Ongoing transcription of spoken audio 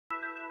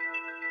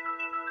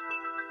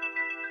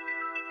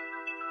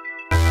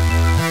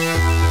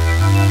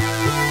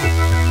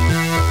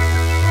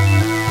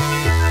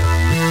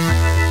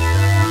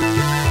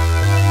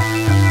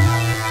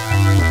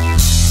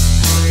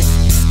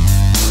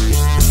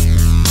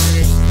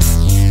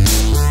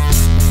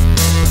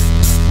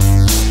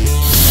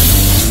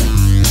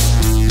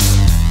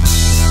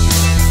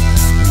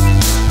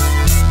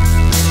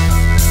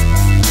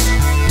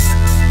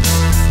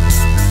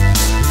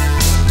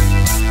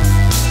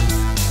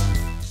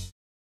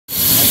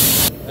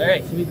All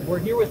right, so we're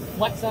here with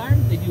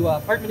FlexArm. They do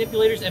part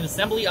manipulators and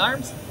assembly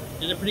arms.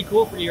 These are pretty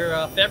cool for your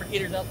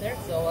fabricators out there.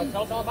 So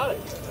tell us all about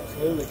it.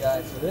 Absolutely,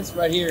 guys. So this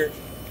right here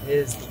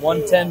is the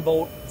 110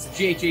 volt. It's a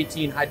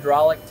GH18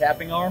 hydraulic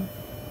tapping arm,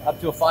 up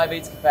to a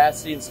 5/8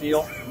 capacity in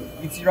steel.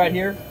 You can see right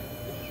here,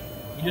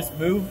 you just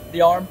move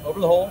the arm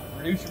over the hole,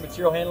 reduce your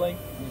material handling,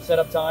 and your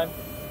setup time.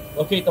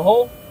 Locate the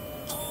hole,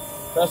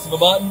 press of a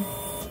button,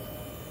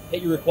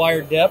 hit your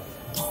required depth,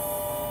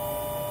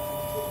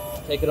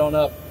 take it on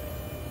up.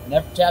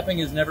 Tapping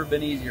has never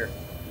been easier.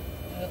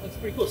 That looks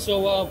pretty cool.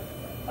 So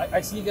I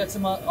see you got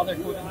some other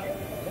equipment here.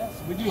 Yeah,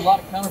 so we do a lot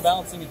of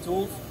counterbalancing of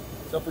tools.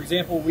 So for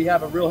example, we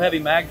have a real heavy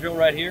mag drill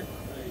right here.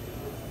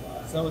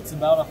 So it's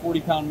about a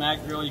 40-pound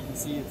mag drill. You can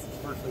see it's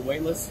virtually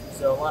weightless.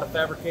 So a lot of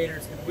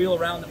fabricators can wheel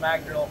around the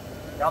mag drill,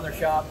 around their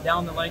shop,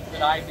 down the length of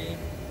an I-beam,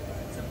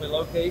 simply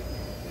locate,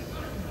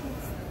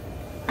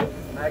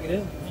 mag it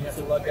in. You have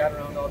to lug that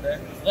around all day.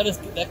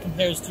 That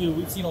compares to,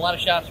 we've seen a lot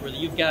of shops where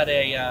you've got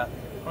a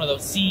one of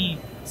those C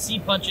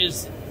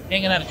punches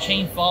hanging on a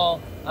chain fall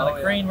on a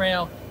crane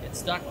rail. It's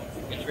stuck.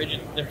 It's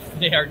rigid.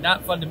 They are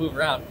not fun to move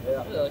around.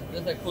 Yeah.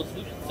 That's a cool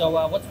solution. So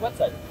what's the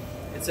website?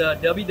 It's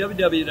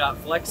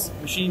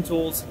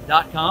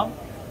www.flexmachinetools.com.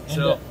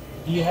 So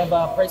do you have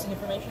pricing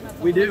information on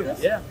we do, like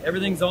this? yeah.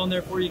 Everything's on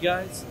there for you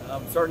guys.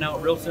 Starting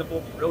out real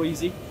simple, real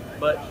easy.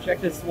 But check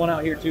this one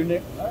out here too,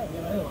 Nick. All right, get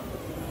another one.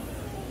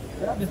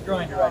 Grab this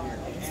grinder right here.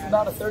 It's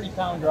about a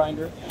 30-pound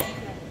grinder.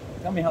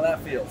 Tell me how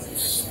that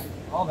feels.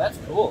 Oh, that's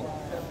cool.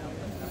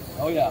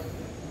 Oh yeah.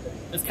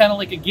 It's kind of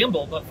like a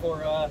gimbal, but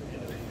for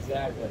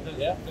Exactly.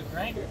 the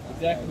grinder.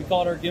 Exactly. We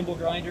call it our gimbal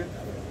grinder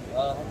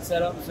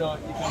setup, so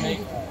you can make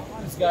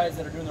these guys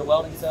that are doing their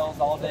welding cells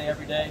all day,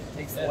 every day.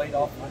 Takes the weight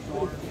off their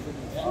shoulders.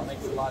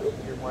 Makes it a lot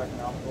easier, more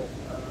economical.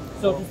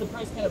 So does the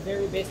price kind of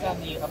vary based on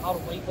the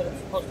amount of weight that it's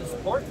supposed to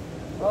support?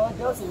 It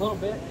does a little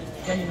bit, just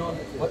depending on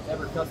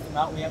whatever custom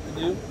mount we have to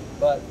do.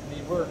 But I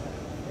mean, we're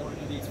able to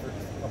do these for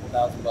just a couple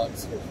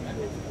 $1,000.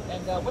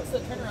 And what's the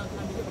turnaround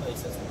time to get one of these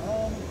systems?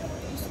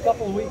 Just a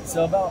couple of weeks,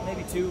 so about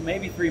maybe 2,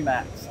 maybe 3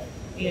 max.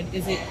 And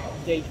is it,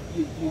 you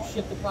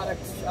ship the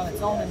product on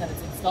its own and then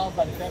it's installed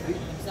by the fabricator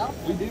himself?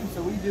 We do,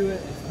 so we do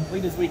it as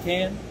complete as we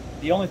can.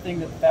 The only thing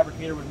that the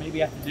fabricator would maybe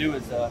have to do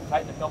is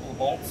tighten a couple of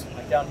bolts,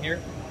 like down here.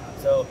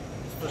 So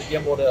just for the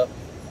gimbal to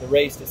the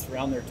race to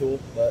surround their tool,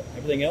 but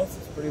everything else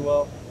is pretty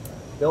well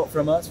built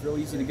from us, real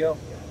easy to go.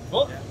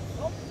 Cool.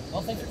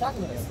 Well, thanks for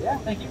talking with us. Yeah,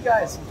 thank you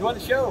guys. Enjoy the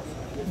show.